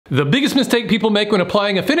The biggest mistake people make when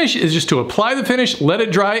applying a finish is just to apply the finish, let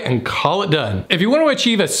it dry, and call it done. If you want to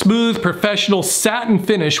achieve a smooth, professional satin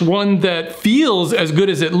finish, one that feels as good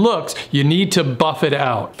as it looks, you need to buff it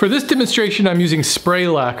out. For this demonstration, I'm using spray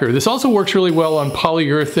lacquer. This also works really well on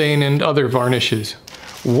polyurethane and other varnishes.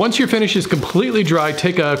 Once your finish is completely dry,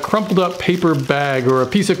 take a crumpled up paper bag or a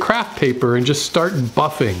piece of craft paper and just start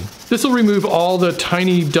buffing. This will remove all the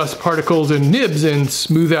tiny dust particles and nibs and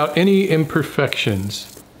smooth out any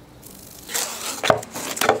imperfections.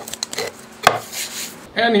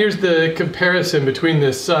 And here's the comparison between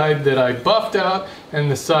the side that I buffed out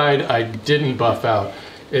and the side I didn't buff out.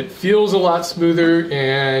 It feels a lot smoother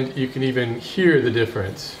and you can even hear the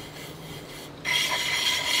difference.